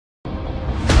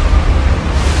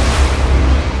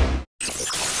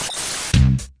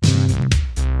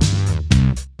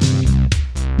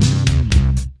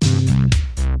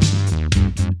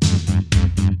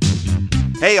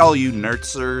Hey, all you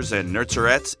NERTZers and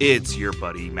NERTZerettes, it's your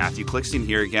buddy Mathew Klickstein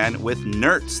here again with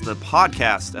NERTZ, the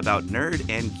podcast about nerd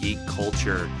and geek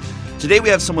culture. Today we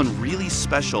have someone really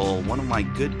special, one of my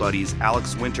good buddies,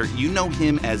 Alex Winter. You know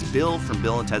him as Bill from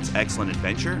Bill and Ted's Excellent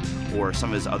Adventure, or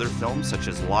some of his other films such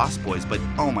as Lost Boys, but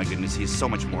oh my goodness, he's so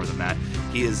much more than that.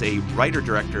 He is a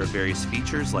writer-director of various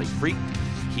features like Freaked.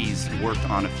 He's worked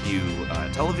on a few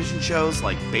television shows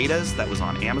like Betas, that was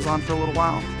on Amazon for a little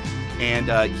while.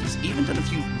 And he's even done a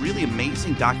few really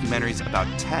amazing documentaries about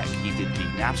tech. He did the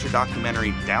Napster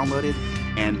documentary, Downloaded,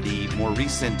 and the more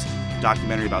recent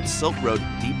documentary about Silk Road,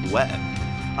 Deep Web.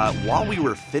 While we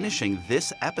were finishing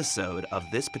this episode of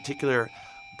this particular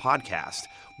podcast,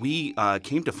 we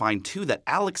came to find, too, that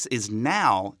Alex is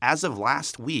now, as of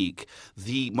last week,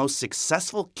 the most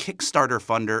successful Kickstarter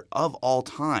funder of all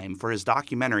time for his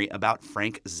documentary about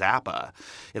Frank Zappa.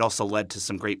 It also led to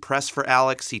some great press for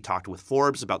Alex. He talked with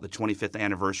Forbes about the 25th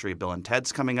anniversary of Bill and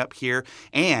Ted's coming up here.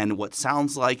 And what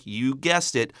sounds like, you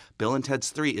guessed it, Bill and Ted's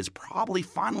 3 is probably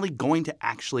finally going to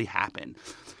actually happen.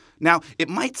 Now, it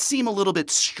might seem a little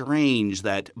bit strange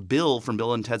that Bill from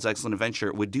Bill and Ted's Excellent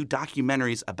Adventure would do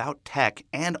documentaries about tech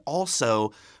and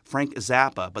also Frank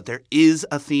Zappa, but there is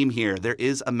a theme here. There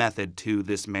is a method to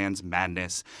this man's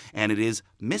madness, and it is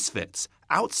misfits,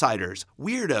 outsiders,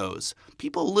 weirdos,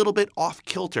 people a little bit off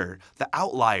kilter, the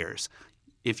outliers,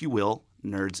 if you will,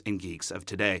 nerds and geeks of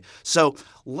today. So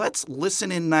let's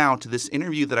listen in now to this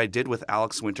interview that I did with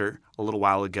Alex Winter a little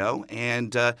while ago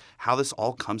and how this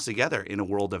all comes together in a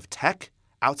world of tech,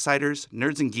 outsiders,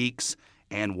 nerds and geeks,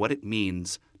 and what it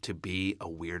means to be a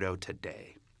weirdo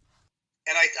today.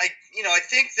 And I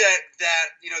think that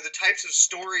the types of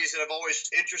stories that have always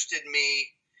interested me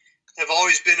have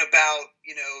always been about,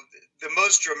 the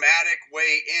most dramatic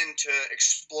way into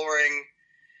exploring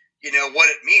what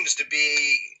it means to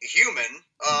be human,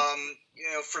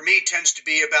 for me tends to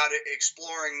be about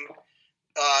exploring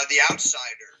the outsider.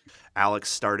 Alex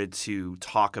started to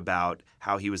talk about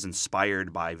how he was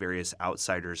inspired by various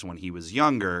outsiders when he was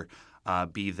younger,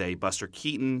 be they Buster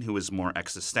Keaton, who was more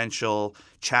existential,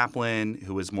 Chaplin,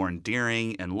 who was more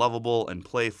endearing and lovable and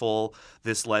playful.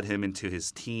 This led him into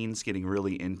his teens, getting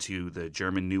really into the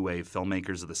German New Wave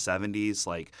filmmakers of the 70s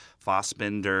like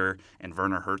Fassbinder and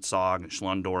Werner Herzog and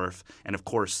Schlondorf, and of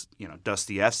course,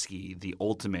 Dostoevsky, the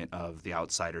ultimate of the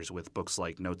outsiders with books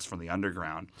like Notes from the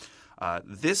Underground.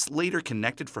 This later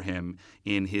connected for him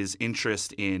in his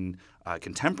interest in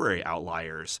contemporary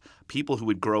outliers, people who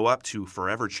would grow up to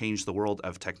forever change the world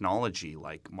of technology,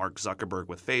 like Mark Zuckerberg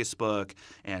with Facebook,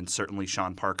 and certainly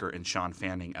Sean Parker and Sean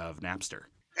Fanning of Napster.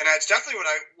 And that's definitely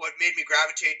what made me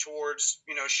gravitate towards,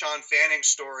 Sean Fanning's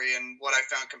story and what I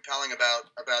found compelling about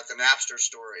the Napster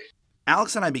story.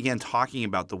 Alex and I began talking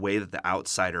about the way that the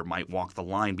outsider might walk the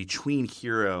line between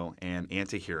hero and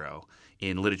anti-hero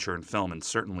in literature and film, and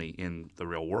certainly in the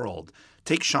real world.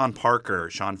 Take Sean Parker,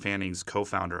 Sean Fanning's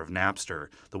co-founder of Napster,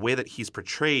 the way that he's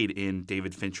portrayed in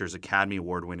David Fincher's Academy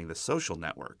Award-winning The Social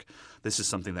Network. This is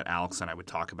something that Alex and I would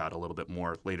talk about a little bit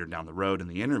more later down the road in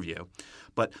the interview.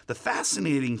 But the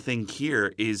fascinating thing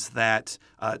here is that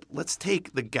let's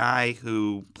take the guy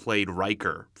who played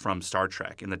Riker from Star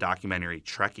Trek in the documentary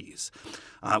Trekkies.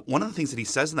 One of the things that he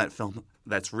says in that film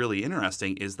that's really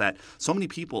interesting is that so many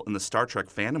people in the Star Trek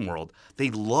fandom world, they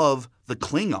love the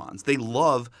Klingons. They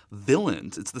love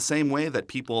villains. It's the same way that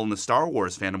people in the Star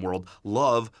Wars fandom world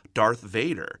love Darth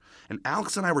Vader. And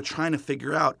Alex and I were trying to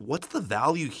figure out what's the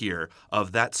value here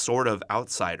of that sort of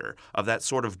outsider, of that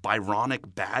sort of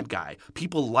Byronic bad guy.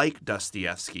 People like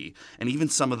Dostoevsky and even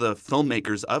some of the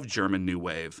filmmakers of German New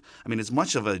Wave. I mean, as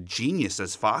much of a genius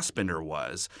as Fassbinder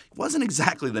was, he wasn't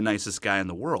exactly the nicest guy in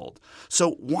the world.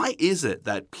 So why is it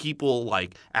that people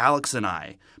like Alex and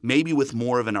I, maybe with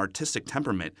more of an artistic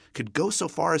temperament, could go so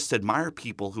far as to admire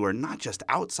people who are not just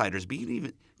outsiders, but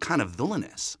even kind of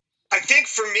villainous? I think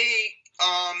for me,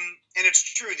 and it's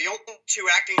true, the only two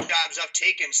acting jobs I've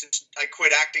taken since I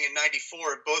quit acting in '94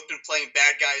 have both been playing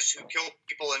bad guys who kill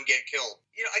people and get killed.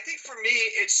 I think for me,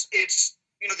 it's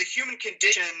the human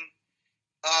condition.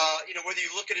 Whether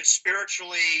you look at it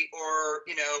spiritually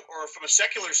or from a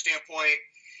secular standpoint,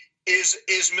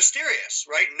 is mysterious,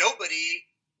 right? Nobody,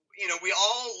 we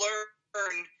all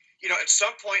learn, at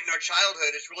some point in our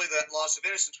childhood, it's really that loss of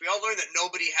innocence. We all learn that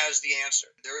nobody has the answer.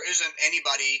 There isn't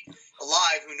anybody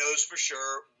alive who knows for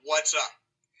sure what's up.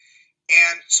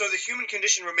 And so the human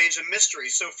condition remains a mystery.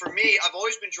 So for me, I've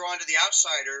always been drawn to the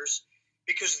outsiders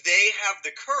because they have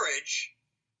the courage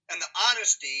and the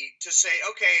honesty to say,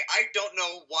 okay, I don't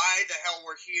know why the hell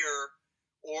we're here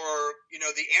or,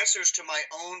 the answers to my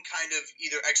own kind of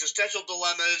either existential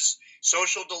dilemmas,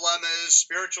 social dilemmas,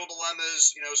 spiritual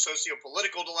dilemmas,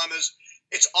 socio-political dilemmas.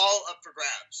 It's all up for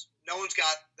grabs. No one's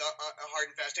got a hard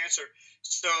and fast answer.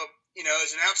 So,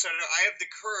 as an outsider, I have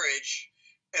the courage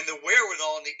and the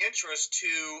wherewithal and the interest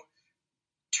to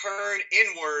turn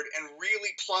inward and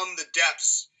really plumb the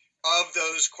depths of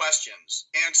those questions.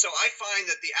 And so I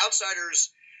find that the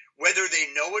outsiders, whether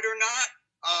they know it or not,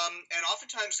 and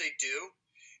oftentimes they do,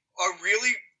 are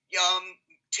really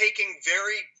taking a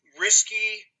very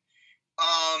risky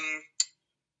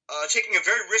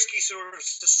sort of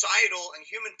societal and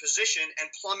human position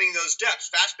and plumbing those depths.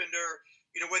 Fassbinder,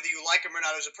 whether you like him or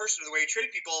not as a person or the way he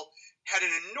treated people, had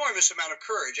an enormous amount of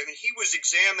courage. I mean, he was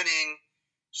examining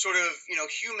sort of,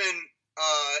 human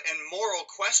and moral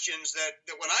questions that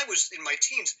when I was in my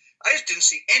teens, I just didn't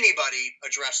see anybody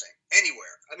addressing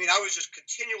anywhere. I mean, I was just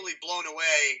continually blown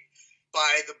away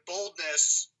by the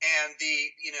boldness and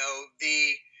the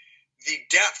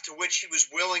depth to which he was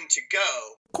willing to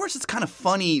go. Of course, it's kind of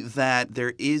funny that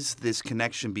there is this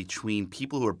connection between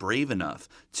people who are brave enough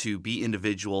to be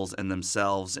individuals and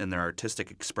themselves in their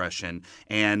artistic expression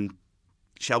and,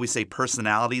 shall we say,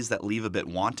 personalities that leave a bit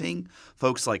wanting.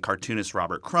 Folks like cartoonist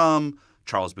Robert Crumb,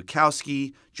 Charles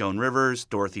Bukowski, Joan Rivers,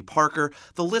 Dorothy Parker,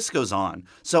 the list goes on.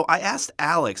 So I asked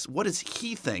Alex, what does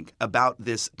he think about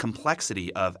this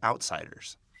complexity of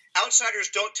outsiders? Outsiders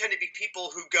don't tend to be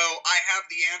people who go, I have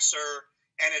the answer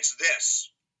and it's this.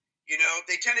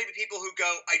 They tend to be people who go,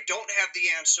 I don't have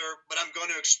the answer, but I'm going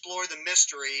to explore the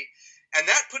mystery. And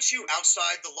that puts you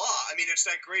outside the law. I mean, it's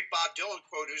that great Bob Dylan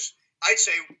quote, who's, I'd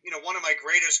say, one of my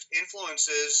greatest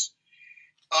influences,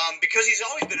 because he's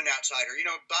always been an outsider.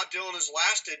 Bob Dylan has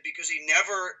lasted because he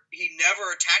never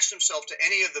attached himself to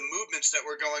any of the movements that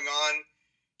were going on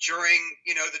during,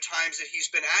 the times that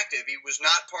he's been active. He was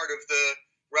not part of the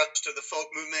rest of the folk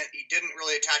movement. He didn't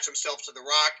really attach himself to the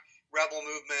rock rebel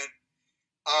movement.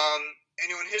 And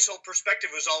his whole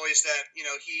perspective was always that,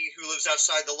 he who lives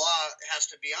outside the law has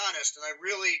to be honest. And I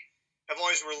really have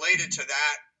always related to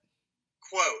that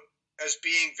quote as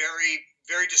being very,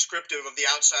 very descriptive of the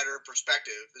outsider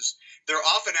perspective. They're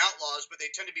often outlaws, but they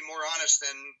tend to be more honest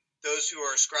than those who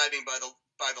are ascribing by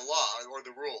the law or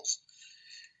the rules.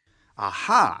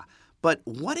 Aha! But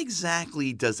what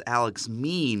exactly does Alex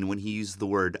mean when he used the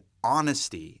word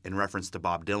honesty in reference to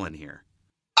Bob Dylan here?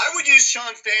 I would use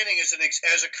Sean Fanning as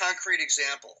a concrete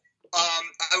example.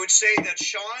 I would say that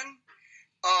Sean,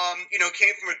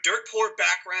 came from a dirt poor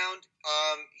background.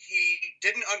 He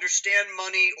didn't understand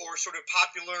money or sort of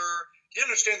he didn't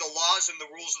understand the laws and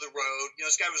the rules of the road.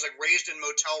 This guy was like raised in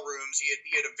motel rooms. He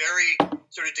had a very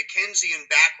sort of Dickensian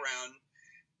background.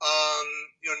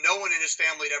 No one in his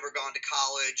family had ever gone to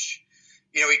college.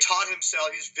 He taught himself.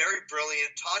 He was very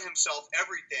brilliant, taught himself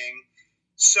everything.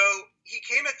 So he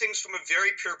came at things from a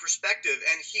very pure perspective,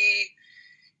 and he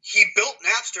built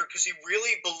Napster because he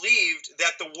really believed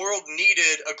that the world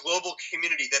needed a global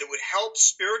community, that it would help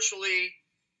spiritually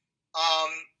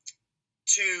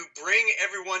to bring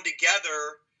everyone together,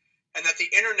 and that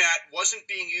the internet wasn't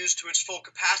being used to its full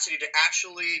capacity to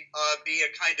actually be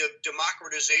a kind of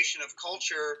democratization of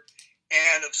culture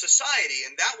and of society.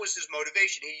 And that was his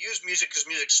motivation. He used music because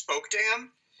music spoke to him,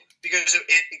 because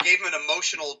it gave him an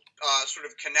emotional sort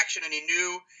of connection, and he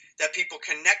knew that people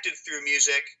connected through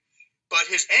music. But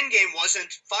his end game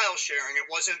wasn't file sharing. It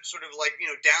wasn't sort of like,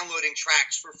 downloading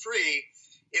tracks for free.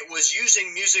 It was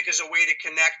using music as a way to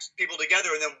connect people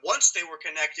together. And then once they were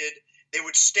connected, they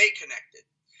would stay connected.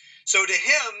 So to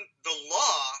him, the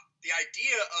law, the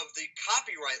idea of the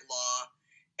copyright law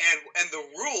and the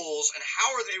rules and how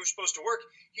they were supposed to work,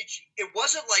 it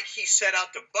wasn't like he set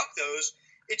out to buck those.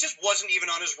 It just wasn't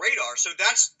even on his radar. So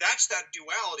that's that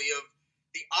duality of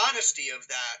the honesty of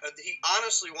that. He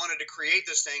honestly wanted to create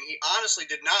this thing. He honestly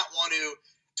did not want to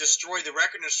destroy the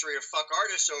record industry or fuck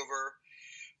artists over,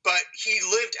 but he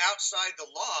lived outside the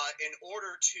law in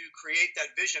order to create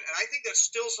that vision. And I think that's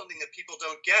still something that people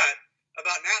don't get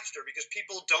about Napster, because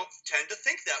people don't tend to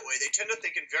think that way. They tend to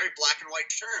think in very black and white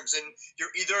terms, and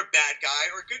you're either a bad guy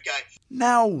or a good guy.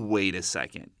 Now, wait a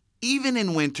second. Even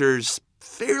in Winter's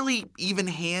fairly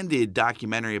even-handed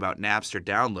documentary about Napster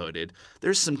Downloaded,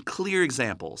 there's some clear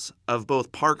examples of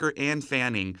both Parker and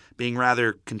Fanning being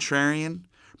rather contrarian,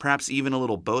 perhaps even a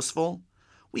little boastful.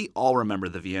 We all remember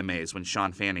the VMAs when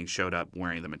Sean Fanning showed up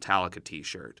wearing the Metallica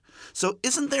t-shirt. So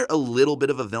isn't there a little bit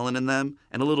of a villain in them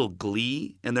and a little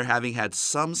glee in their having had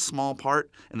some small part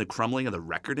in the crumbling of the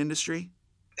record industry?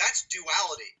 That's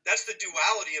duality. That's the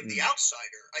duality of the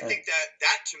outsider. I think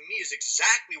that to me is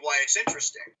exactly why it's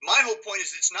interesting. My whole point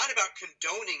is it's not about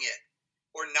condoning it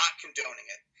or not condoning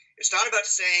it. It's not about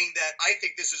saying that I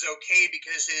think this is okay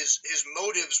because his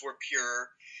motives were pure.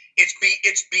 It's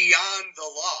beyond the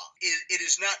law. It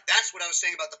is not. That's what I was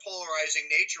saying about the polarizing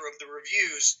nature of the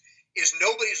reviews. Is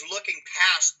nobody's looking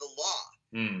past the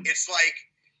law. It's like,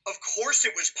 of course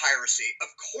it was piracy. Of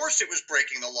course it was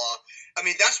breaking the law. I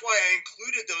mean, that's why I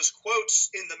included those quotes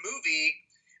in the movie.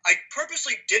 I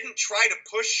purposely didn't try to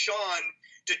push Sean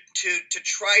to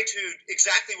try to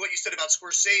exactly what you said about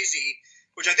Scorsese,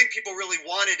 which I think people really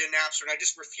wanted in Napster, and I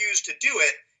just refused to do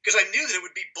it because I knew that it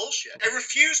would be bullshit. I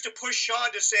refused to push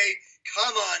Sean to say, come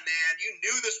on, man, you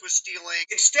knew this was stealing.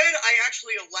 Instead, I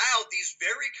actually allowed these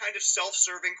very kind of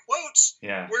self-serving quotes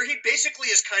where he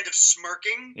basically is kind of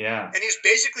smirking, and he's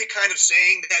basically kind of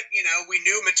saying that, we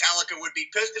knew Metallica would be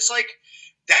pissed. It's like,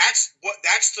 that's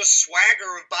the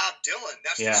swagger of Bob Dylan.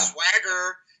 That's the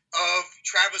swagger of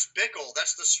Travis Bickle.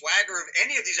 That's the swagger of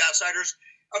any of these outsiders.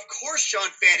 Of course, Sean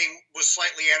Fanning was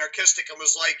slightly anarchistic and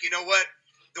was like, you know what?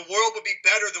 The world would be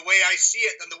better the way I see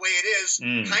it than the way it is.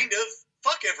 Kind of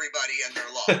fuck everybody and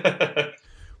their law.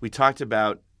 We talked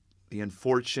about the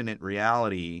unfortunate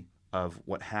reality of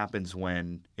what happens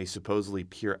when a supposedly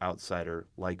pure outsider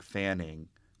like Fanning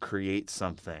creates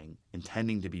something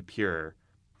intending to be pure,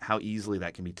 how easily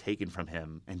that can be taken from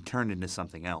him and turned into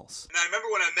something else. And I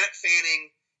remember when I met Fanning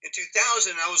in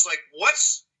 2000, I was like,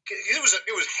 it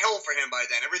was hell for him by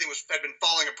then. Everything had been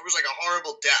falling apart. It was like a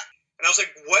horrible death. And I was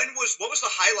like, what was the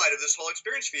highlight of this whole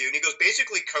experience for you? And he goes,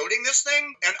 basically coding this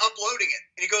thing and uploading it.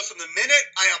 And he goes, from the minute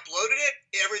I uploaded it,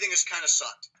 everything has kind of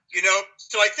sucked.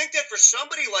 So I think that for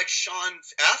somebody like Sean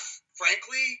F.,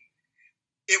 frankly,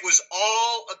 it was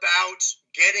all about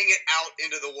getting it out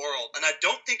into the world. And I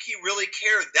don't think he really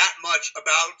cared that much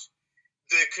about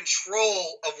the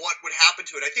control of what would happen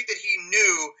to it. I think that he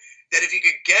knew that if he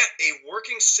could get a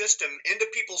working system into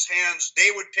people's hands, they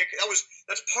would pick.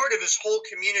 That's part of his whole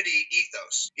community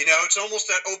ethos. It's almost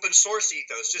that open source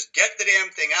ethos. Just get the damn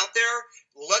thing out there,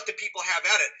 let the people have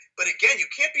at it. But again,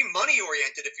 you can't be money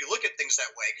oriented if you look at things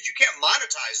that way, because you can't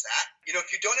monetize that.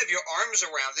 If you don't have your arms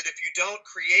around it, if you don't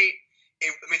create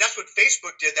that's what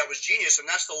Facebook did. That was genius, and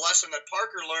that's the lesson that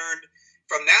Parker learned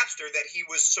from Napster, that he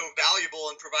was so valuable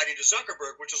in providing to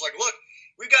Zuckerberg, which is like, look,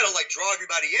 we've got to draw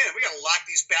everybody in. We got to lock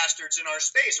these bastards in our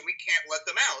space, and we can't let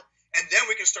them out. And then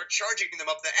we can start charging them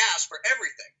up the ass for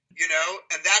everything,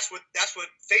 And that's what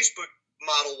Facebook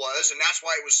model was, and that's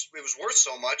why it was worth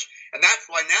so much. And that's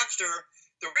why Napster.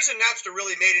 The reason Napster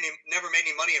really never made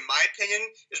any money, in my opinion,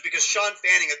 is because Sean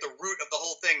Fanning, at the root of the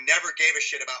whole thing, never gave a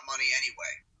shit about money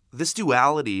anyway. This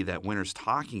duality that Winter's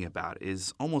talking about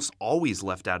is almost always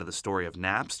left out of the story of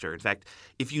Napster. In fact,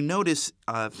 if you notice,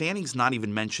 Fanning's not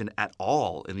even mentioned at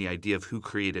all in the idea of who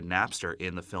created Napster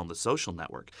in the film The Social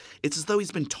Network. It's as though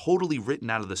he's been totally written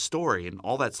out of the story, and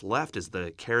all that's left is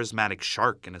the charismatic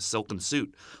shark in a silken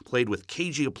suit, played with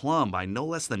cagey aplomb by no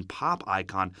less than pop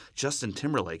icon Justin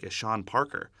Timberlake as Sean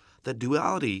Parker. The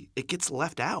duality, it gets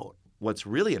left out. What's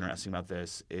really interesting about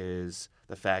this is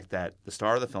the fact that the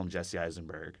star of the film, Jesse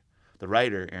Eisenberg, the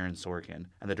writer, Aaron Sorkin,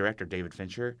 and the director, David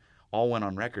Fincher, all went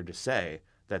on record to say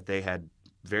that they had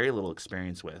very little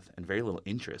experience with and very little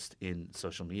interest in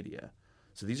social media.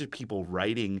 So these are people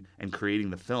writing and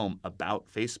creating the film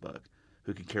about Facebook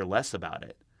who could care less about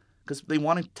it because they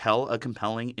want to tell a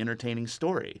compelling, entertaining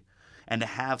story. And to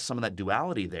have some of that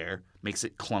duality there makes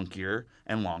it clunkier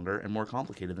and longer and more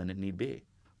complicated than it need be.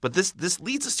 But this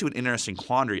leads us to an interesting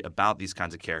quandary about these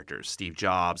kinds of characters, Steve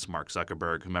Jobs, Mark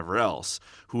Zuckerberg, whomever else,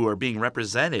 who are being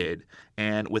represented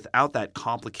and without that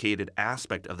complicated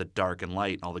aspect of the dark and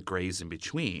light and all the grays in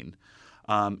between.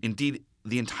 Indeed,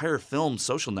 the entire film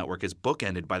Social Network is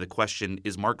bookended by the question,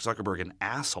 is Mark Zuckerberg an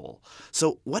asshole?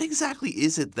 So what exactly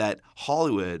is it that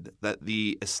Hollywood, that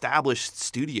the established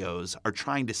studios are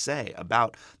trying to say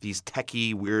about these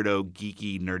techie, weirdo,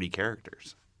 geeky, nerdy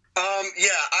characters?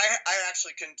 I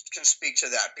actually can speak to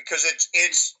that because it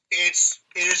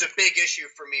is a big issue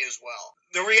for me as well.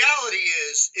 The reality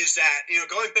is that,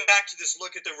 going back to this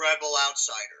look at the rebel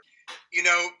outsider,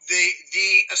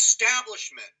 the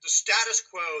establishment, the status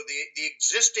quo, the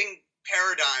existing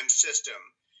paradigm system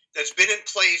that's been in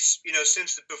place,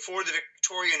 since before the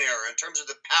Victorian era in terms of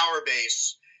the power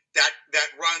base that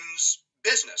runs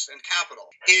business and capital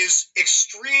is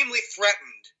extremely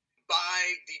threatened by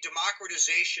the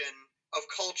democratization of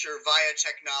culture via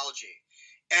technology.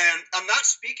 And I'm not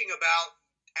speaking about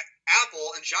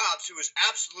Apple and Jobs, who is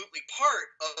absolutely part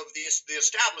of the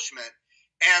establishment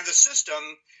and the system,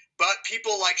 but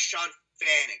people like Sean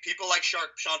Fanning, people like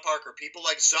Sean Parker, people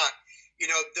like Zuck, the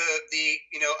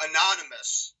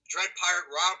Anonymous, Dread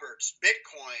Pirate Roberts,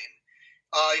 Bitcoin,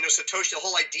 Satoshi, the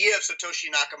whole idea of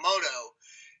Satoshi Nakamoto.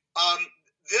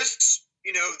 This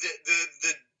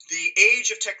the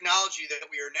age of technology that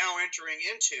we are now entering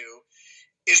into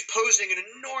is posing an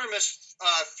enormous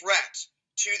threat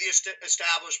to the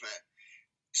establishment.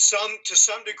 To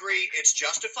some degree, it's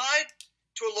justified.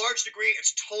 To a large degree,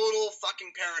 it's total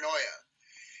fucking paranoia.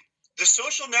 The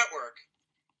Social Network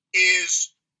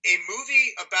is a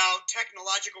movie about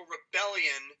technological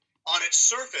rebellion on its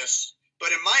surface,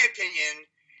 but in my opinion,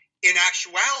 in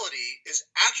actuality, is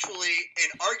actually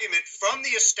an argument from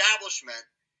the establishment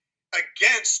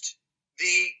against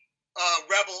the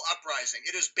rebel uprising.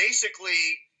 It is basically,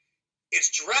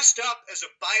 it's dressed up as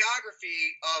a biography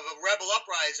of a rebel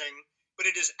uprising, but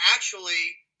it is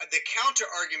actually the counter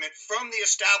argument from the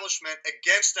establishment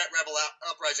against that rebel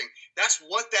uprising. That's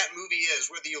what that movie is,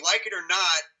 whether you like it or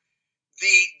not.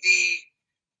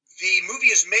 The movie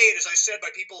is made, as I said, by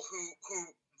people who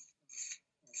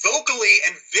vocally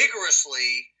and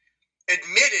vigorously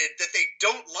admitted that they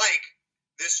don't like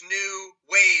this new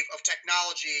wave of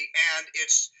technology and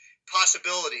its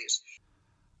possibilities.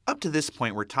 Up to this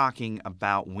point, we're talking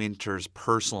about Winter's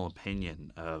personal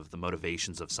opinion of the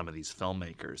motivations of some of these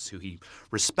filmmakers who he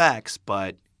respects,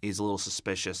 but is a little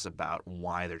suspicious about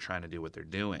why they're trying to do what they're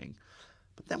doing.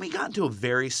 But then we got into a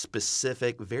very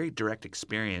specific, very direct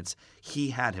experience he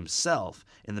had himself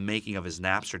in the making of his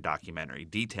Napster documentary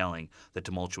detailing the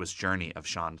tumultuous journey of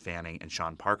Sean Fanning and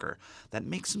Sean Parker that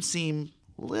makes him seem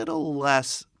a little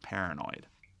less paranoid.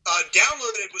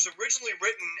 Downloaded was originally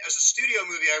written as a studio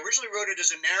movie. I originally wrote it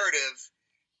as a narrative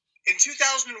in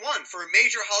 2001 for a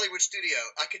major Hollywood studio.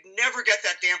 I could never get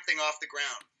that damn thing off the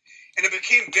ground. And it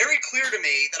became very clear to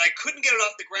me that I couldn't get it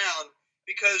off the ground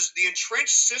because the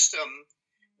entrenched system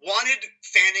wanted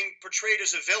Fanning portrayed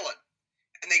as a villain.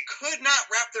 And they could not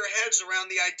wrap their heads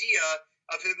around the idea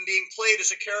of him being played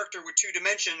as a character with two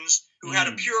dimensions who had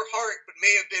a pure heart but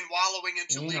may have been wallowing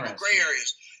into legal gray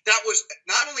areas. That was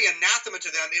not only anathema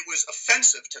to them, it was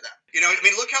offensive to them. You know, I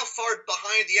mean, look how far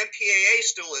behind the MPAA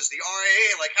still is, the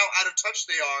RAA, like how out of touch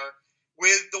they are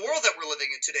with the world that we're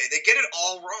living in today. They get it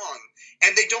all wrong,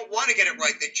 and they don't want to get it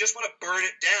right. They just want to burn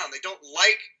it down. They don't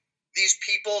like these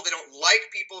people. They don't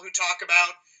like people who talk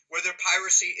about whether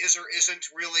piracy is or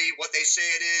isn't really what they say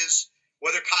it is,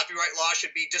 whether copyright law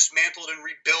should be dismantled and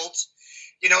rebuilt.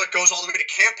 You know, it goes all the way to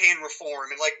campaign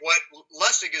reform and like what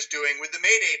Lessig is doing with the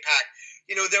Mayday Pact.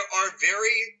 You know, there are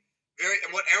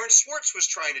and what Aaron Swartz was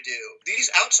trying to do.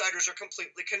 These outsiders are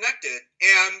completely connected.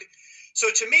 And so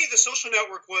to me, the Social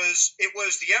Network was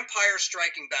the empire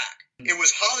striking back. It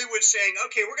was Hollywood saying,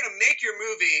 okay, we're going to make your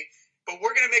movie, but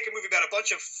we're going to make a movie about a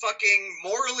bunch of fucking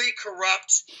morally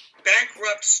corrupt,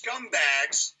 bankrupt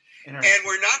scumbags. And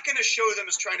we're not going to show them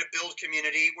as trying to build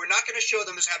community. We're not going to show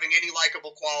them as having any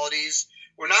likable qualities.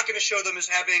 We're not going to show them as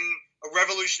having a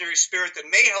revolutionary spirit that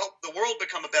may help the world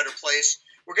become a better place.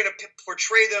 We're going to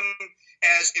portray them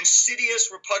as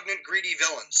insidious, repugnant, greedy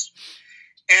villains.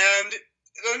 And,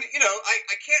 you know,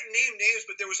 I can't name names,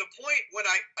 but there was a point when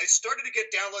I started to get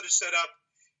downloaded set up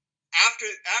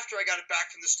after I got it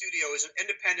back from the studio as an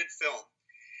independent film.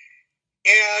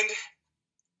 And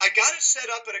I got it set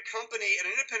up at an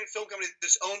independent film company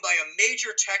that's owned by a major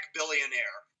tech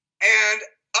billionaire. And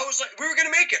I was like, we were going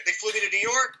to make it. They flew me to New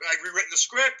York. I'd rewritten the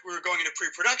script. We were going into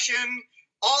pre-production.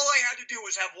 All I had to do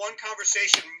was have one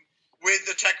conversation with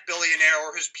the tech billionaire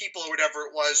or his people or whatever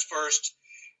it was first.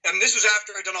 And this was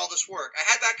after I'd done all this work. I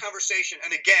had that conversation.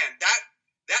 And again,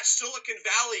 that Silicon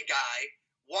Valley guy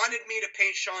wanted me to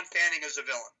paint Sean Fanning as a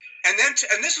villain. And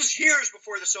this was years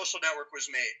before the Social Network was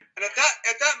made. And at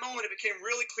that moment, it became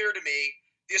really clear to me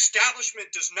the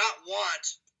establishment does not want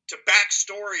to back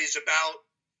stories about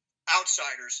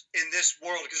outsiders in this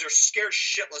world because they're scared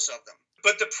shitless of them.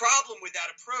 But the problem with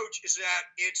that approach is that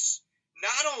it's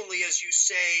not only, as you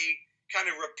say, kind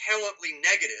of repellently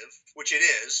negative, which it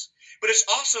is, but it's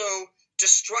also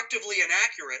destructively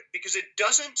inaccurate because it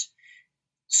doesn't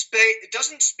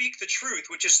speak the truth,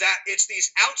 which is that it's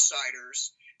these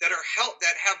outsiders that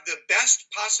have the best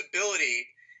possibility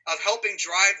of helping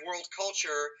drive world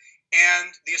culture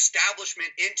and the establishment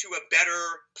into a better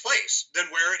place than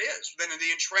where it is, than in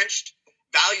the entrenched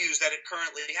values that it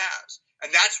currently has.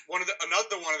 And that's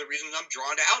another one of the reasons I'm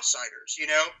drawn to outsiders, you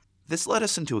know? This led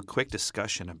us into a quick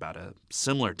discussion about a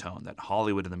similar tone that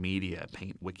Hollywood and the media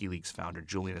paint WikiLeaks founder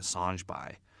Julian Assange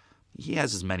by. He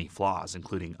has his many flaws,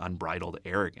 including unbridled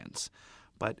arrogance,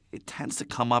 but it tends to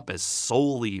come up as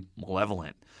solely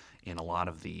malevolent in a lot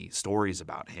of the stories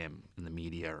about him in the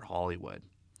media or Hollywood.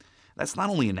 That's not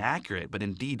only inaccurate, but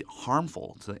indeed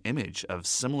harmful to the image of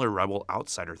similar rebel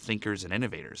outsider thinkers and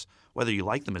innovators, whether you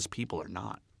like them as people or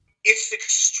not. It's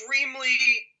extremely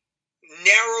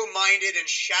narrow-minded and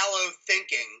shallow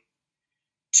thinking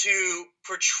to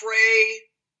portray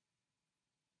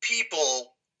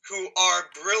people who are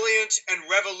brilliant and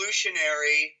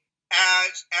revolutionary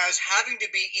as having to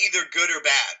be either good or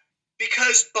bad.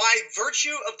 Because by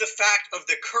virtue of the fact of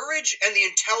the courage and the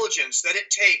intelligence that it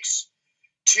takes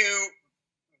to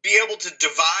be able to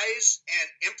devise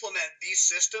and implement these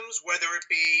systems, whether it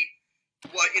be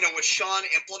what Sean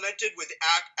implemented with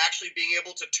actually being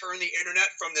able to turn the internet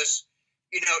from this,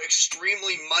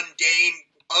 extremely mundane,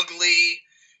 ugly,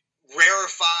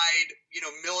 rarefied,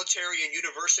 military and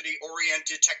university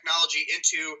oriented technology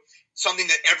into something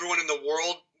that everyone in the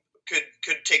world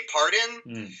could take part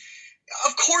in.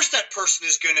 Of course that person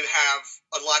is going to have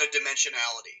a lot of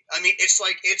dimensionality. I mean, it's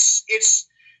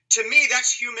to me,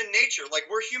 that's human nature. Like,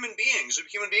 we're human beings.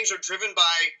 Human beings are driven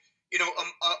by,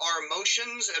 our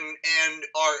emotions and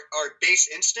our base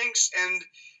instincts, and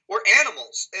we're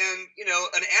animals. And,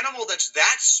 an animal that's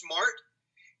that smart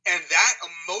and that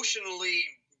emotionally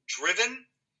driven,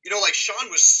 like Sean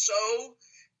was so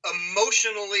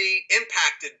emotionally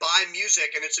impacted by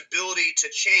music and its ability to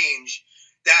change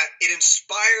that it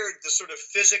inspired the sort of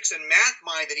physics and math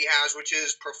mind that he has, which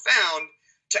is profound,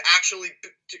 to actually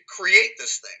to create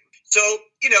this thing. So,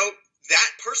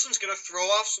 that person's going to throw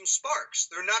off some sparks.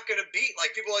 They're not going to be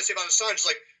like people always say about his son. It's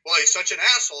like, well, he's such an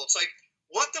asshole. It's like,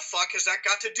 what the fuck has that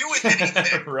got to do with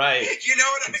anything? Right. You know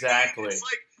what I mean? Exactly. It's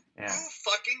like, who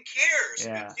fucking cares?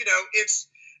 Yeah.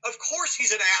 It's, of course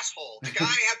he's an asshole. The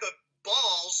guy had the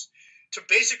balls to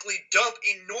basically dump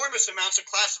enormous amounts of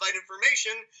classified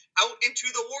information out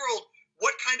into the world.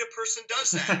 What kind of person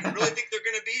does that? You really think they're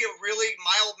going to be a really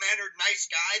mild-mannered, nice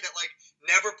guy that, like,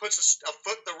 never puts a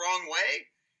foot the wrong way?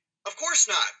 Of course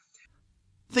not.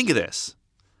 Think of this.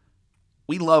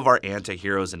 We love our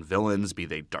anti-heroes and villains, be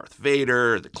they Darth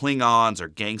Vader, the Klingons, or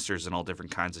gangsters in all different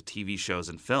kinds of TV shows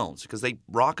and films, because they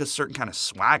rock a certain kind of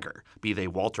swagger, be they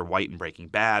Walter White in Breaking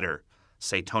Bad or,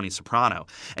 say, Tony Soprano.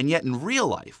 And yet in real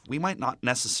life, we might not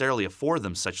necessarily afford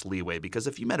them such leeway, because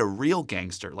if you met a real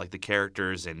gangster, like the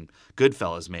characters in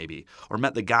Goodfellas maybe, or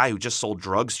met the guy who just sold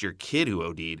drugs to your kid who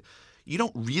OD'd, you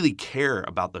don't really care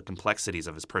about the complexities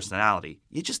of his personality.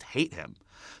 You just hate him.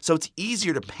 So it's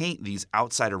easier to paint these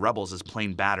outsider rebels as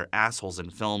plain bad or assholes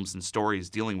in films and stories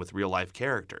dealing with real-life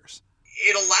characters.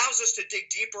 It allows us to dig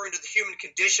deeper into the human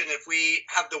condition if we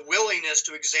have the willingness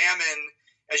to examine,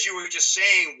 as you were just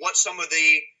saying, what some of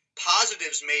the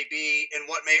positives may be and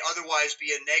what may otherwise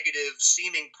be a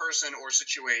negative-seeming person or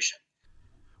situation.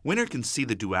 Winter can see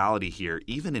the duality here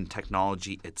even in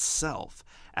technology itself.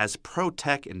 As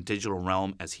pro-tech and digital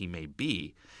realm as he may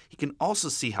be, he can also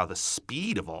see how the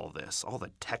speed of all this, all the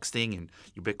texting and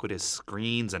ubiquitous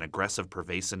screens and aggressive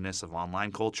pervasiveness of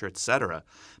online culture, etc.,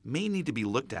 may need to be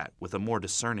looked at with a more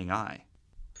discerning eye.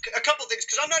 A couple things,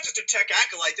 because I'm not just a tech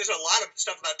acolyte. There's a lot of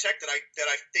stuff about tech that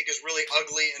I think is really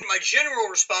ugly. And my general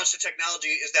response to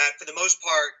technology is that, for the most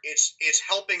part, it's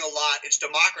helping a lot. It's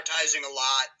democratizing a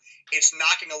lot. It's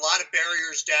knocking a lot of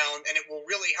barriers down, and it will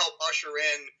really help usher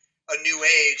in a new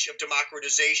age of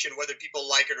democratization, whether people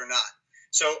like it or not.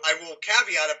 So I will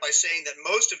caveat it by saying that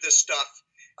most of this stuff,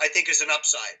 I think, is an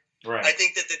upside. Right. I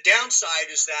think that the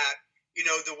downside is that,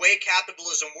 the way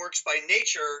capitalism works by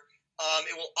nature,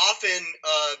 it will often,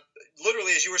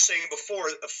 literally, as you were saying before,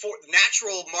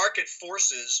 natural market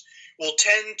forces will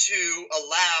tend to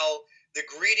allow the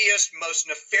greediest, most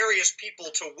nefarious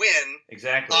people to win.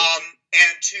 Exactly.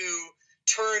 And to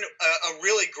turn a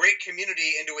really great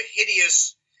community into a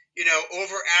hideous,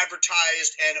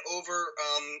 over-advertised and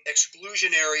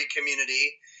over-exclusionary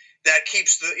community that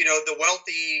keeps the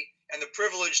wealthy and the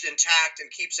privileged intact and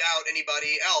keeps out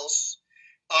anybody else,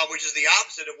 which is the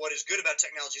opposite of what is good about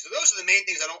technology. So those are the main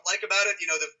things I don't like about it.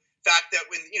 The fact that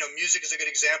when, music is a good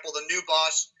example, the new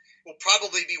boss will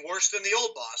probably be worse than the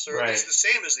old boss, or Right. at least the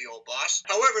same as the old boss.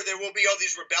 However, there will be all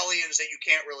these rebellions that you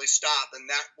can't really stop, and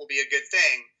that will be a good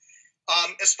thing.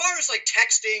 As far as like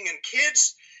texting and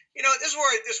kids, this is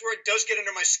where it does get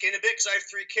under my skin a bit, because I have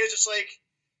 3 kids. It's like,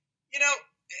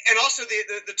 and also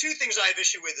the 2 things I have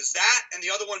issue with is that, and the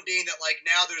other one being that, like,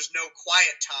 now there's no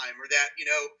quiet time, or that,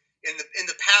 in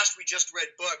the past we just read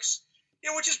books,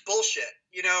 which is bullshit.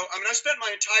 I spent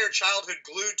my entire childhood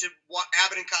glued to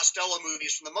Abbott and Costello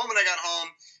movies from the moment I got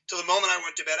home to the moment I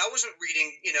went to bed. I wasn't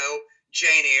reading,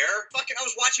 Jane Eyre. I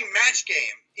was watching Match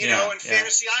Game, and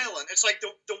Fantasy Island. It's like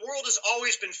the world has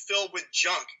always been filled with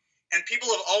junk, and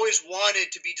people have always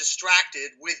wanted to be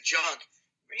distracted with junk,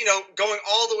 going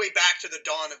all the way back to the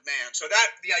dawn of man. So that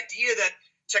the idea that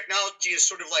technology is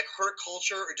sort of like hurt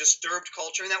culture or disturbed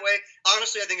culture in that way,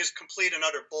 honestly, I think is complete and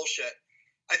utter bullshit.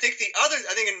 I think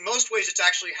in most ways it's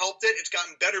actually helped it. It's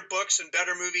gotten better books and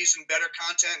better movies and better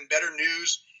content and better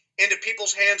news into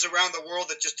people's hands around the world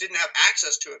that just didn't have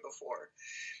access to it before.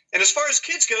 And as far as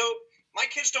kids go, my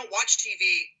kids don't watch TV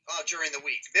during the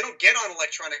week. They don't get on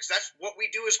electronics. That's what we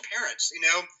do as parents, you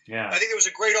know? Yeah. I think there was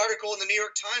a great article in the New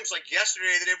York Times like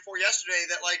yesterday, the day before yesterday,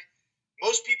 that like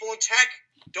most people in tech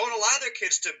don't allow their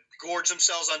kids to gorge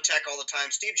themselves on tech all the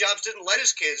time. Steve Jobs didn't let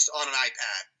his kids on an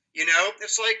iPad. You know,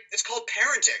 it's like, it's called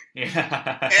parenting.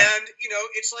 Yeah. And, you know,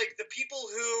 it's like the people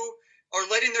who are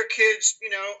letting their kids, you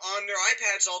know, on their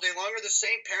iPads all day long are the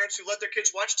same parents who let their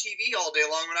kids watch TV all day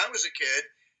long when I was a kid.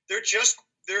 They're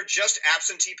just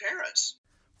absentee parents.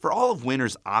 For all of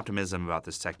Winter's optimism about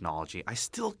this technology, I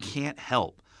still can't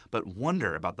help but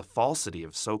wonder about the falsity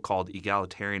of so-called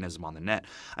egalitarianism on the net.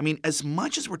 I mean, as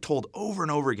much as we're told over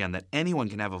and over again that anyone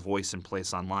can have a voice and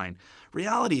place online,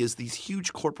 reality is these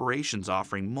huge corporations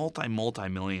offering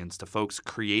multi-millions to folks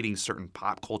creating certain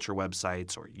pop culture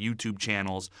websites or YouTube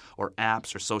channels or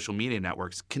apps or social media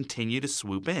networks continue to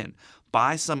swoop in,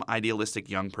 buy some idealistic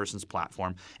young person's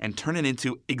platform, and turn it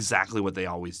into exactly what they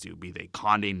always do, be they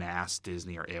Condé Nast,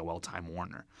 Disney, or AOL Time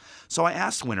Warner. So I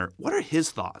asked Winter, what are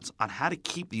his thoughts on how to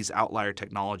keep these outlier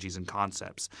technologies and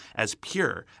concepts as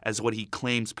pure as what he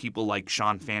claims people like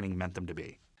Sean Fanning meant them to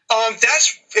be?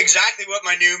 That's exactly what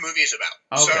my new movie is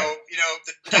about. Okay. So, you know,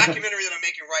 the documentary that I'm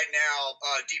making right now,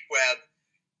 Deep Web,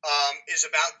 is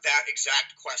about that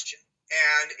exact question.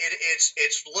 And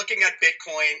it's looking at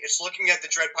Bitcoin. It's looking at the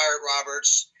Dread Pirate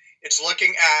Roberts. It's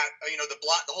looking at, you know, the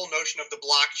whole notion of the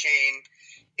blockchain.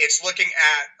 It's looking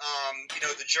at, you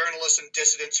know, the journalists and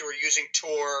dissidents who are using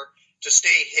Tor to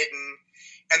stay hidden.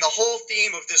 And the whole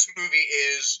theme of this movie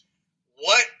is,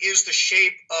 what is the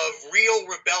shape of real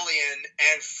rebellion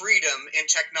and freedom in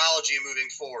technology moving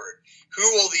forward? Who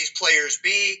will these players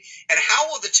be? And how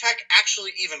will the tech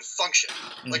actually even function?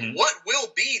 Like, what will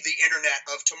be the internet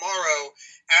of tomorrow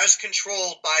as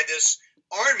controlled by this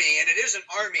army? And it is an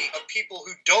army of people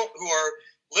who are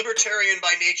libertarian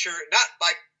by nature, not by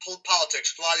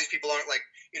politics. A lot of these people aren't like,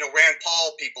 you know, Rand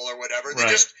Paul people or whatever. They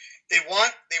just, they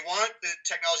want the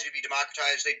technology to be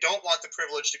democratized. They don't want the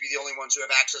privilege to be the only ones who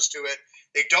have access to it.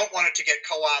 They don't want it to get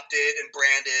co-opted and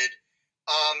branded.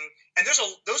 And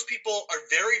those people are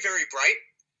very, very bright.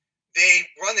 They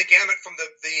run the gamut from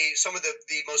some of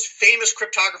the most famous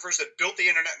cryptographers that built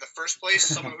the internet in the first place,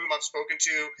 some of whom I've spoken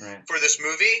to for this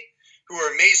movie, who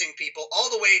are amazing people, all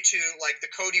the way to like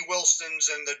the Cody Wilsons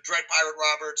and the Dread Pirate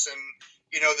Roberts and,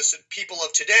 you know, the people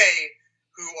of today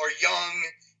who are young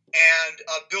and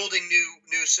building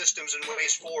new systems and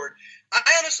ways forward.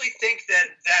 I honestly think that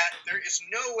there is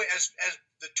no way, as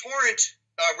the torrent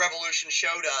revolution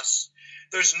showed us,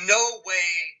 there's no way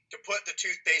to put the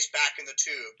toothpaste back in the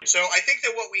tube. So I think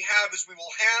that what we have is we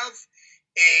will have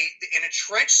an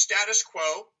entrenched status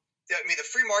quo. I mean, the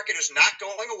free market is not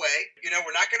going away. You know,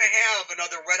 we're not going to have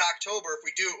another Red October. If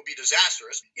we do, it will be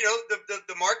disastrous. You know,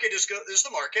 the market is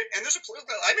the market, and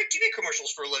I make TV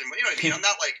commercials for a living. You know what I mean? I'm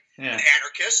not like an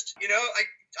anarchist. You know,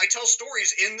 I tell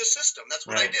stories in the system. That's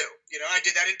what I do. You know, I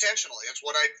did that intentionally. That's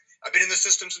what I've been in the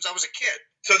system since I was a kid.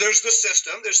 So there's the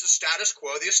system, there's the status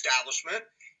quo, the establishment,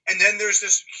 and then there's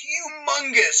this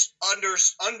humongous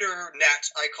undernet,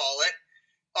 I call it,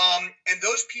 and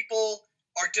those people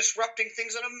are disrupting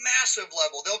things on a massive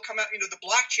level. They'll come out, you know, the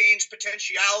blockchain's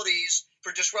potentialities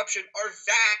for disruption are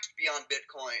vast beyond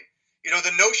Bitcoin. You know,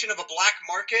 the notion of a black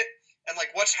market and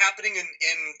like what's happening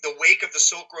in the wake of the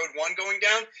Silk Road 1 going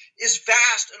down is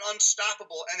vast and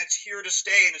unstoppable, and it's here to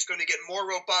stay, and it's going to get more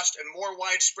robust and more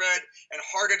widespread and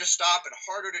harder to stop and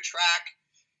harder to track.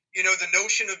 You know, the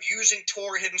notion of using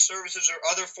Tor hidden services or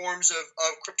other forms of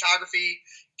cryptography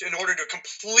in order to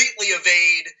completely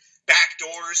evade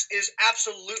backdoors is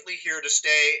absolutely here to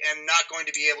stay and not going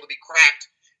to be able to be cracked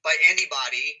by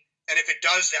anybody. And if it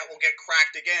does, that will get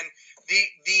cracked again.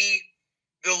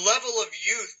 The level of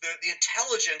youth, the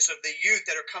intelligence of the youth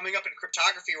that are coming up in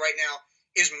cryptography right now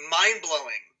is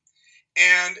mind-blowing.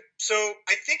 And so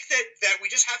I think that we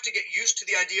just have to get used to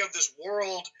the idea of this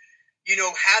world, you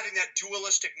know, having that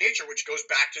dualistic nature, which goes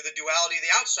back to the duality of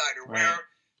the outsider, where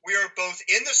we are both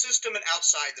in the system and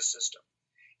outside the system.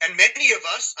 And many of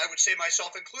us, I would say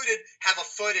myself included, have a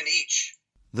foot in each.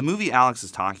 The movie Alex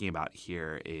is talking about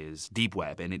here is Deep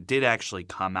Web, and it did actually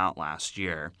come out last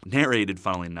year, narrated,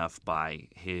 funnily enough, by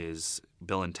his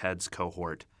Bill and Ted's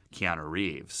cohort, Keanu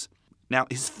Reeves. Now,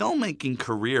 his filmmaking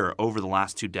career over the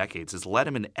last 2 decades has led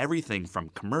him in everything from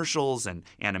commercials and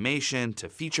animation to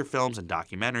feature films and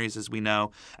documentaries, as we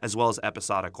know, as well as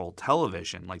episodical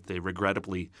television, like the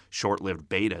regrettably short-lived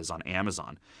betas on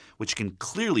Amazon, which can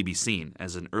clearly be seen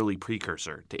as an early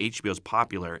precursor to HBO's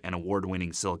popular and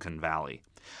award-winning Silicon Valley.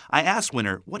 I asked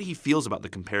Winter what he feels about the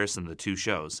comparison of the two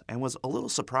shows and was a little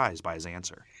surprised by his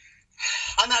answer.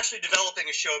 I'm actually developing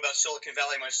a show about Silicon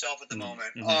Valley myself at the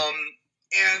moment.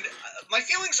 And my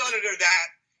feelings on it are that,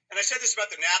 and I said this about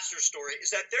the Napster story,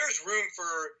 is that there's room for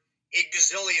a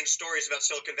gazillion stories about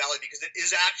Silicon Valley because it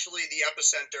is actually the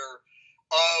epicenter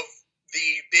of the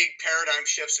big paradigm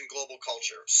shifts in global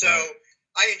culture. So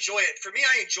I enjoy it. For me,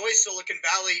 I enjoy Silicon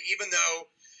Valley, even though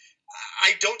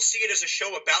I don't see it as a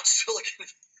show about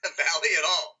Silicon Valley at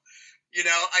all. You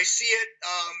know, I see it,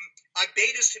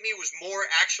 Betas to me was more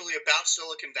actually about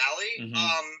Silicon Valley.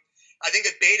 I think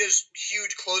that Beta's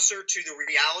hewed closer to the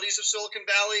realities of Silicon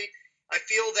Valley. I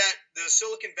feel that the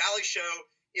Silicon Valley show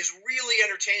is really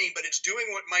entertaining, but it's doing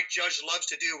what Mike Judge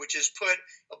loves to do, which is put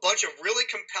a bunch of really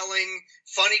compelling,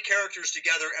 funny characters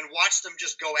together and watch them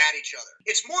just go at each other.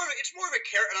 It's more of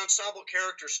an ensemble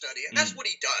character study, and that's what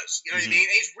he does. You know what I mean?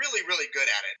 And he's really, really good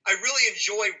at it. I really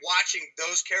enjoy watching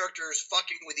those characters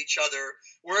fucking with each other.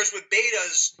 Whereas with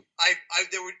Betas,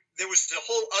 there was the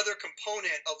whole other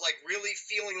component of like really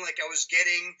feeling like I was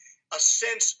getting a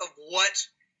sense of what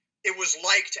it was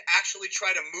like to actually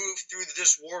try to move through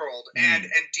this world and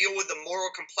deal with the moral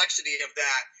complexity of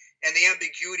that and the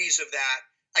ambiguities of that.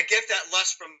 I get that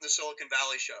less from the Silicon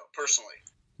Valley show, personally.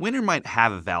 Winter might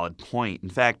have a valid point. In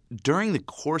fact, during the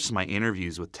course of my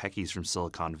interviews with techies from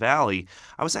Silicon Valley,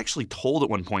 I was actually told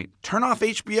at one point, turn off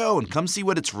HBO and come see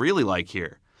what it's really like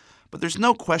here. But there's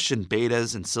no question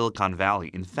Betas and Silicon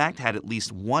Valley in fact had at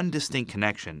least one distinct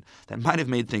connection that might have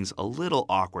made things a little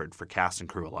awkward for cast and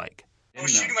crew alike. I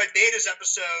was shooting my Betas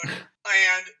episode,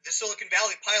 and the Silicon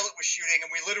Valley pilot was shooting, and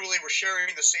we literally were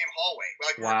sharing the same hallway.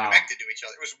 Like, we were connected to each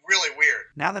other. It was really weird.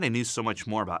 Now that I knew so much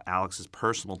more about Alex's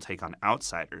personal take on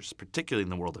outsiders, particularly in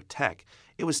the world of tech,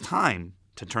 it was time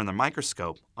to turn the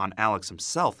microscope on Alex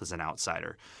himself as an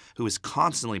outsider, who is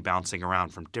constantly bouncing around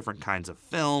from different kinds of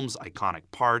films, iconic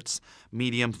parts,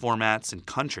 medium formats, and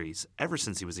countries ever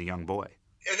since he was a young boy.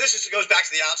 And this goes back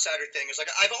to the outsider thing. It's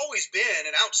like I've always been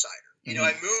an outsider. You know,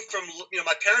 I moved from,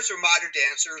 my parents were modern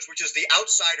dancers, which is the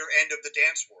outsider end of the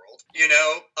dance world. You know,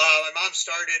 my mom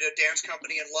started a dance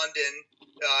company in London.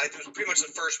 It was pretty much the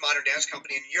first modern dance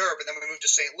company in Europe. And then we moved to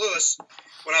St. Louis.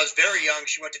 When I was very young,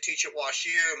 she went to teach at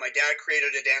WashU. My dad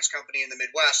created a dance company in the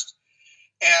Midwest.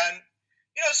 And,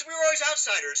 you know, so we were always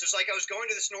outsiders. It's like I was going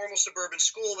to this normal suburban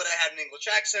school, but I had an English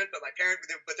accent, but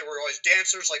there were always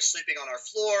dancers, like sleeping on our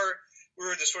floor. We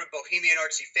were this sort of bohemian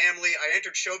artsy family. I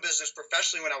entered show business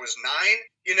professionally when I was 9,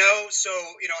 you know, so,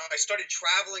 you know, I started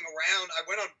traveling around. I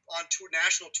went on tour,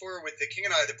 national tour with The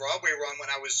King and I, the Broadway run, when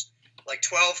I was like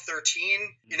 12, 13,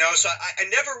 you know, so I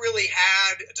never really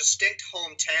had a distinct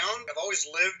hometown. I've always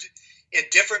lived in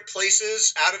different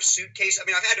places, out of suitcase. I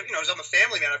mean, I've had, you know, as I'm a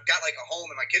family man, I've got like a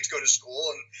home and my kids go to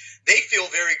school and they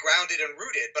feel very grounded and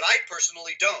rooted, but I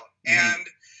personally don't. And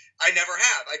I never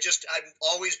have. I've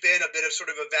always been a bit of sort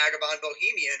of a vagabond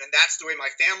bohemian, and that's the way my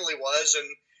family was, and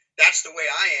that's the way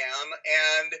I am.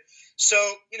 And so,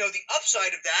 you know, the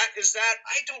upside of that is that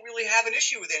I don't really have an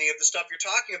issue with any of the stuff you're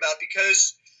talking about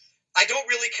because I don't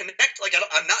really connect. Like,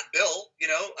 I'm not Bill, you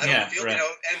know, I don't feel, you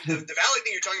know, and the Valley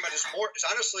thing you're talking about is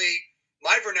honestly,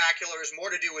 my vernacular is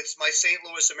more to do with my St.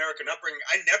 Louis American upbringing.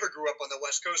 I never grew up on the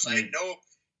West Coast. I had no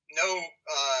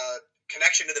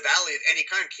connection to the Valley of any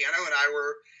kind. Keanu and I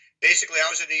were, basically, I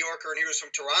was a New Yorker and he was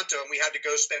from Toronto, and we had to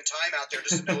go spend time out there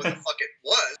just to know what the fuck it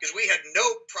was, because we had no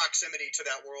proximity to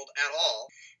that world at all.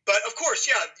 But of course,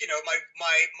 yeah, you know, my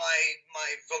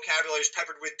vocabulary is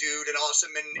peppered with dude and awesome,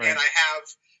 and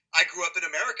I grew up in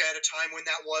America at a time when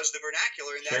that was the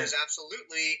vernacular, and that is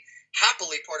absolutely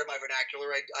happily part of my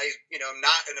vernacular. I you know, I'm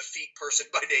not an effete person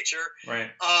by nature,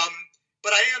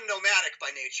 but I am nomadic by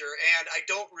nature, and I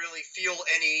don't really feel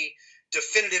any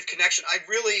definitive connection. I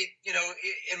really, you know,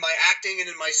 in my acting and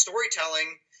in my storytelling,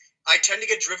 I tend to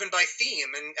get driven by theme.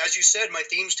 And as you said, my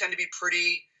themes tend to be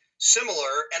pretty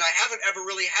similar. And I haven't ever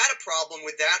really had a problem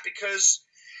with that because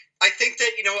I think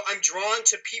that, you know, I'm drawn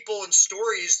to people and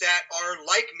stories that are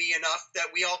like me enough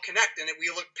that we all connect and that we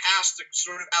look past the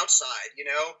sort of outside, you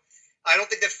know. I don't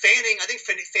think that Fanning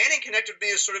connected with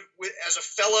me as a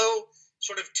fellow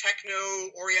sort of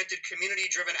techno-oriented,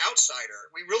 community-driven outsider.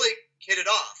 We really hit it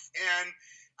off. And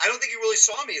I don't think he really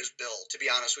saw me as Bill, to be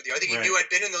honest with you. I think he knew I'd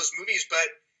been in those movies, but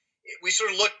we sort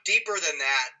of looked deeper than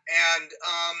that. And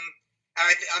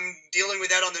I'm dealing with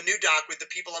that on the new doc with the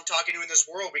people I'm talking to in this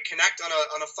world. We connect on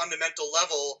a fundamental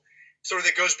level, sort of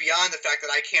that goes beyond the fact that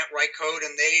I can't write code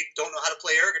and they don't know how to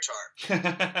play air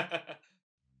guitar.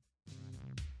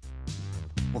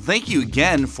 Well, thank you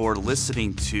again for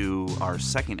listening to our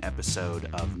second episode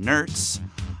of NERTZ.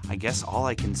 I guess all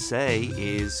I can say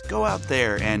is go out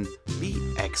there and be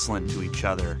excellent to each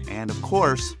other. And of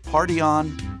course, party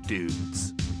on,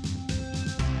 dudes.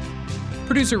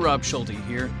 Producer Rob Schulte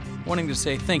here, wanting to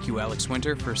say thank you, Alex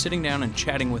Winter, for sitting down and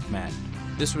chatting with Matt.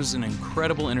 This was an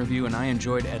incredible interview, and I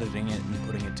enjoyed editing it and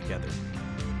putting it together.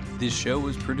 This show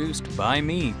was produced by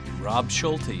me, Rob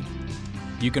Schulte.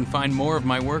 You can find more of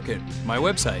my work at my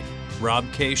website,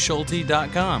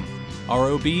 robkschulte.com.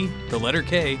 R-O-B, the letter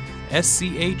K,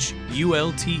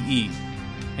 S-C-H-U-L-T-E.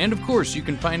 And of course, you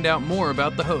can find out more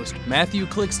about the host, Mathew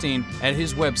Klickstein, at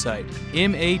his website,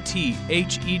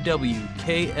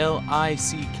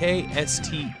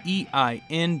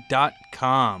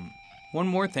 mathewklickstein.com. One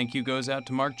more thank you goes out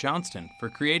to Mark Johnston for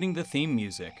creating the theme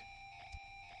music.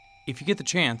 If you get the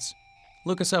chance,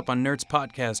 look us up on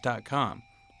nerdspodcast.com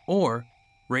or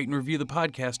rate and review the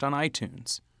podcast on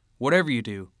iTunes. Whatever you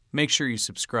do, make sure you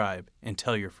subscribe and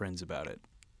tell your friends about it.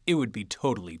 It would be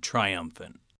totally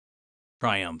triumphant.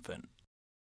 Triumphant.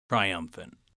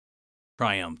 Triumphant.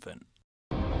 Triumphant.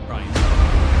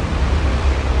 Triumphant.